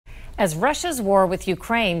As Russia's war with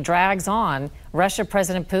Ukraine drags on, Russia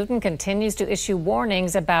President Putin continues to issue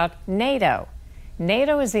warnings about NATO.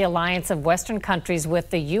 NATO is the alliance of Western countries with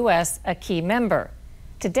the U.S. a key member.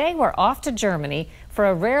 Today, we're off to Germany for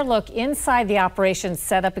a rare look inside the operation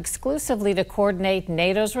set up exclusively to coordinate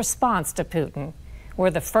NATO's response to Putin. We're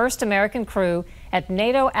the first American crew at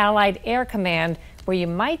NATO Allied Air Command, where you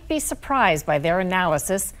might be surprised by their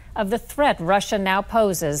analysis of the threat Russia now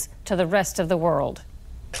poses to the rest of the world.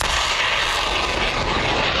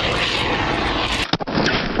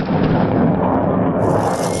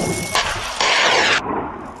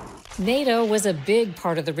 NATO was a big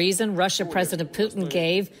part of the reason Russia President Putin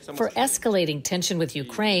gave for escalating tension with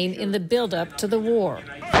Ukraine in the buildup to the war.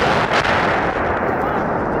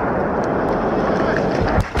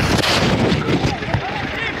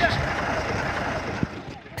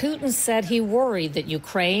 Putin said he worried that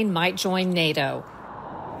Ukraine might join NATO.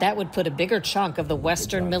 That would put a bigger chunk of the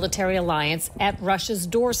Western military alliance at Russia's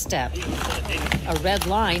doorstep. A red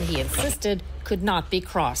line, he insisted, could not be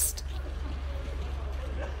crossed.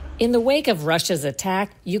 In the wake of Russia's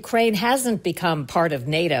attack, Ukraine hasn't become part of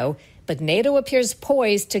NATO, but NATO appears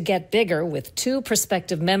poised to get bigger with two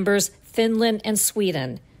prospective members, Finland and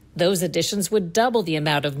Sweden. Those additions would double the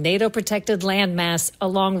amount of NATO-protected landmass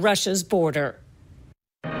along Russia's border.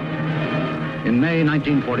 In May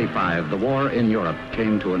 1945, the war in Europe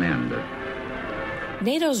came to an end.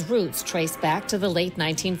 NATO's roots trace back to the late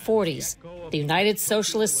 1940s. The United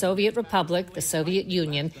Socialist Soviet Republic, the Soviet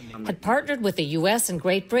Union, had partnered with the U.S. and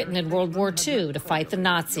Great Britain in World War II to fight the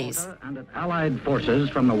Nazis. And Allied forces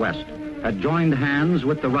from the West had joined hands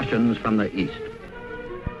with the Russians from the East.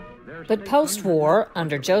 But post-war,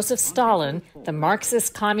 under Joseph Stalin, the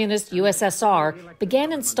Marxist-Communist USSR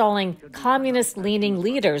began installing communist-leaning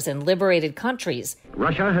leaders in liberated countries.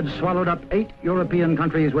 Russia had swallowed up 8 European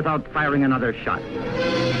countries without firing another shot.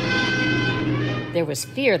 There was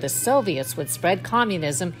fear the Soviets would spread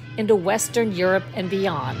communism into Western Europe and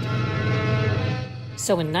beyond.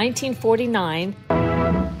 So in 1949,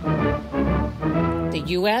 the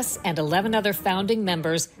U.S. and 11 other founding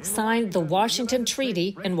members signed the Washington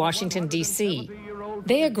Treaty in Washington, D.C.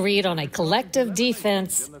 They agreed on a collective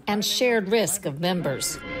defense and shared risk of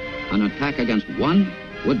members. An attack against one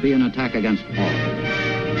would be an attack against all.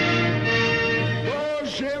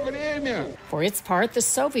 For its part, the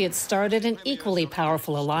Soviets started an equally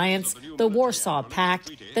powerful alliance, the Warsaw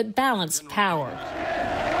Pact, that balanced power.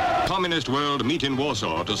 Communist world meet in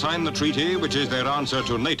Warsaw to sign the treaty, which is their answer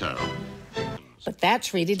to NATO. But that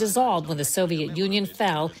treaty dissolved when the Soviet Union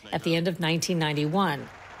fell at the end of 1991.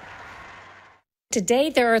 Today,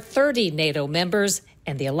 there are 30 NATO members,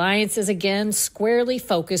 and the alliance is again squarely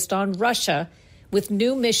focused on Russia, with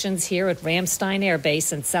new missions here at Ramstein Air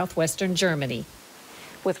Base in southwestern Germany.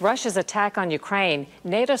 With Russia's attack on Ukraine,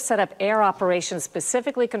 NATO set up air operations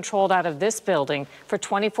specifically controlled out of this building for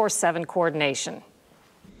 24/7 coordination.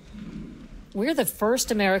 We're the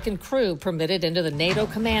first American crew permitted into the NATO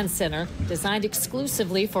Command Center, designed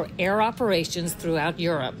exclusively for air operations throughout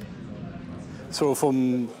Europe. So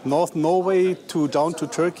from North Norway down to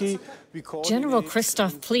Turkey, General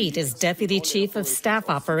Christoph Pleat is Deputy Chief of Staff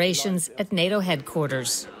Operations at NATO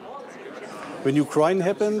headquarters. When Ukraine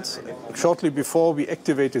happened, shortly before, we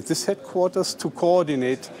activated this headquarters to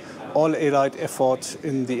coordinate all Allied efforts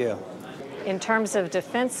in the air. In terms of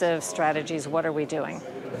defensive strategies, what are we doing?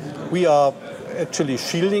 We are actually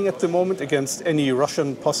shielding at the moment against any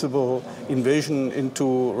Russian possible invasion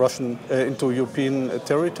into European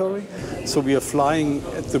territory. So we are flying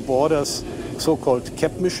at the borders so-called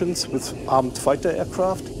CAP missions with armed fighter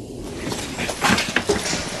aircraft.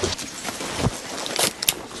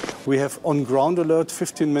 We have on-ground alert,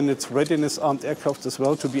 15 minutes readiness armed aircraft as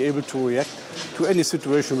well to be able to react to any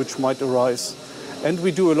situation which might arise. And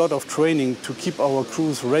we do a lot of training to keep our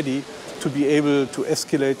crews ready to be able to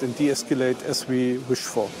escalate and de-escalate as we wish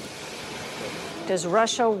for. Does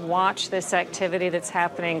Russia watch this activity that's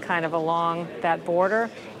happening kind of along that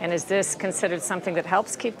border? And is this considered something that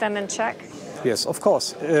helps keep them in check? Yes, of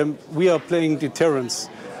course. We are playing deterrence.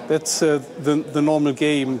 That's the normal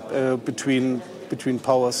game between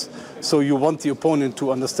powers. So you want the opponent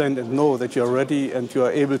to understand and know that you are ready and you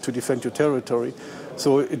are able to defend your territory.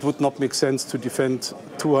 So it would not make sense to defend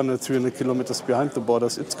 200, 300 kilometers behind the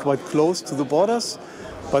borders. It's quite close to the borders,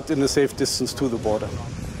 but in a safe distance to the border.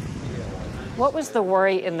 What was the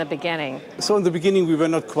worry in the beginning? So in the beginning, we were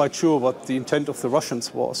not quite sure what the intent of the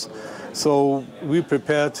Russians was. So we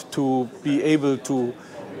prepared to be able to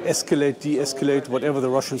escalate, de-escalate whatever the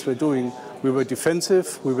Russians were doing. We were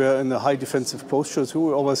defensive, we were in a high defensive posture, so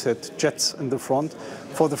we always had jets in the front.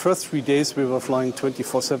 For the first 3 days, we were flying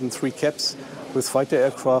 24/7, 3 caps with fighter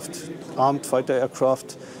aircraft, armed fighter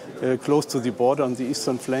aircraft, close to the border on the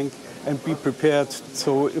eastern flank, and be prepared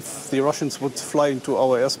so if the Russians would fly into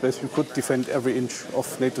our airspace, we could defend every inch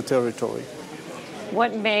of NATO territory.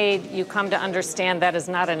 What made you come to understand that is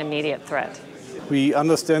not an immediate threat? We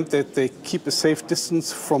understand that they keep a safe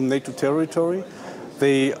distance from NATO territory.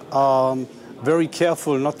 They are very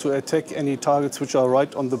careful not to attack any targets which are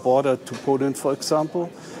right on the border to Poland, for example.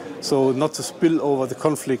 So not to spill over the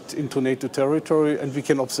conflict into NATO territory, and we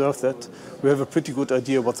can observe that. We have a pretty good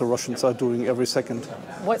idea what the Russians are doing every second.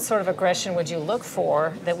 What sort of aggression would you look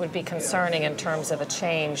for that would be concerning in terms of a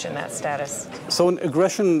change in that status? So an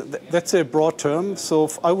aggression, that's a broad term.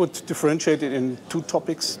 So I would differentiate it in two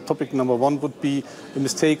topics. Topic number one would be the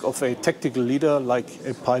mistake of a tactical leader, like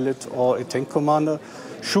a pilot or a tank commander,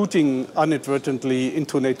 shooting inadvertently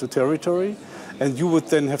into NATO territory. And you would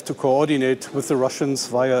then have to coordinate with the Russians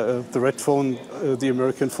via the red phone the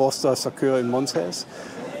American four-star SACEUR in Mons has.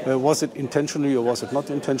 Was it intentionally or was it not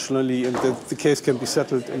intentionally? And the case can be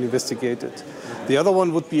settled and investigated. The other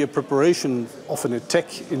one would be a preparation of an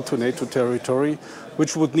attack into NATO territory,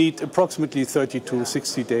 which would need approximately 30 to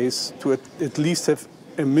 60 days to at least have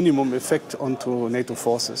a minimum effect onto NATO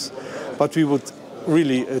forces. But we would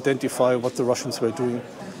really identify what the Russians were doing.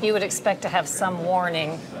 You would expect to have some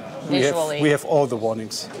warning visually? We have all the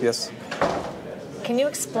warnings, yes. Can you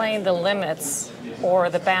explain the limits or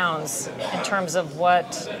the bounds in terms of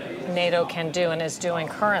what NATO can do and is doing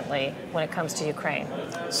currently when it comes to Ukraine?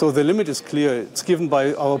 So the limit is clear. It's given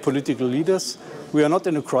by our political leaders. We are not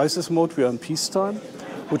in a crisis mode, we are in peacetime,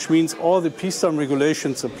 which means all the peacetime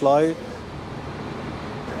regulations apply.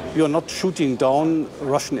 You are not shooting down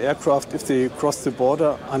Russian aircraft if they cross the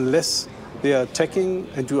border unless they are attacking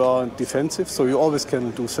and you are defensive. So you always can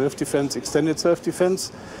do self-defense, extended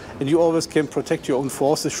self-defense, and you always can protect your own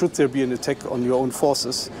forces should there be an attack on your own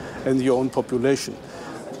forces and your own population.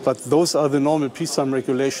 But those are the normal peacetime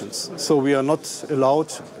regulations. So we are not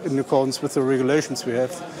allowed, in accordance with the regulations we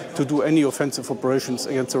have, to do any offensive operations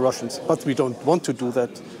against the Russians. But we don't want to do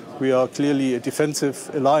that. We are clearly a defensive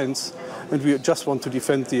alliance, and we just want to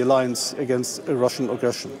defend the alliance against a Russian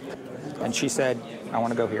aggression. And she said, I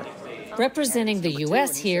want to go here. Representing the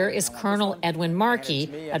U.S. here is Colonel Edwin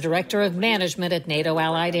Markey, a director of management at NATO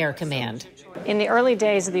Allied Air Command. In the early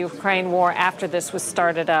days of the Ukraine war, after this was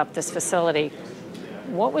started up, this facility,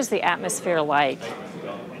 what was the atmosphere like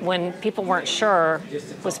when people weren't sure,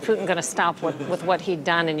 was Putin going to stop with what he'd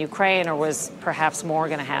done in Ukraine, or was perhaps more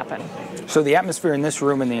going to happen? So the atmosphere in this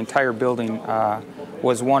room and the entire building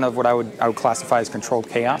was one of what I would classify as controlled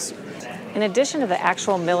chaos. In addition to the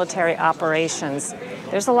actual military operations,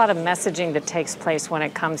 there's a lot of messaging that takes place when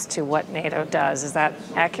it comes to what NATO does. Is that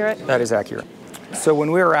accurate? That is accurate. So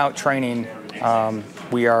when we are out training,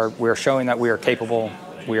 we are showing that we are capable,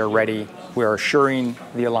 we are ready, we are assuring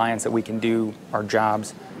the alliance that we can do our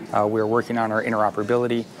jobs. We are working on our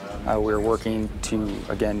interoperability. We are working to,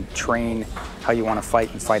 again, train how you want to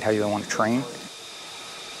fight and fight how you want to train.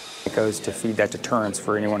 It goes to feed that deterrence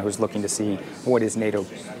for anyone who's looking to see what is NATO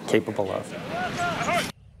capable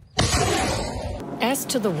of. As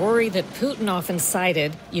to the worry that Putin often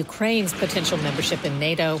cited, Ukraine's potential membership in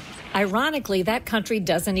NATO, ironically, that country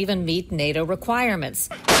doesn't even meet NATO requirements,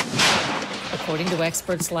 according to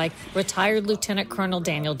experts like retired Lieutenant Colonel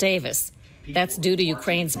Daniel Davis. That's due to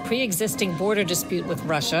Ukraine's pre-existing border dispute with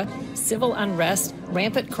Russia, civil unrest,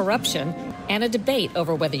 rampant corruption, and a debate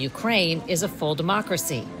over whether Ukraine is a full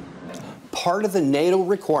democracy. Part of the NATO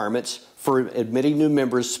requirements for admitting new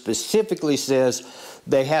members specifically says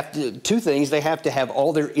they have to, two things, they have to have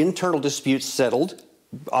all their internal disputes settled.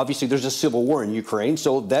 Obviously, there's a civil war in Ukraine,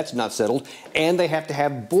 so that's not settled. And they have to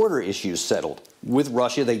have border issues settled. With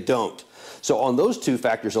Russia, they don't. So on those two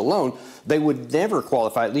factors alone, they would never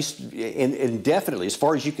qualify, at least indefinitely, as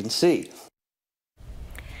far as you can see.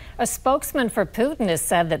 A spokesman for Putin has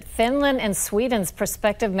said that Finland and Sweden's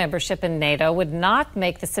prospective membership in NATO would not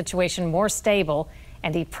make the situation more stable,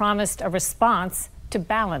 and he promised a response to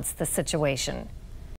balance the situation.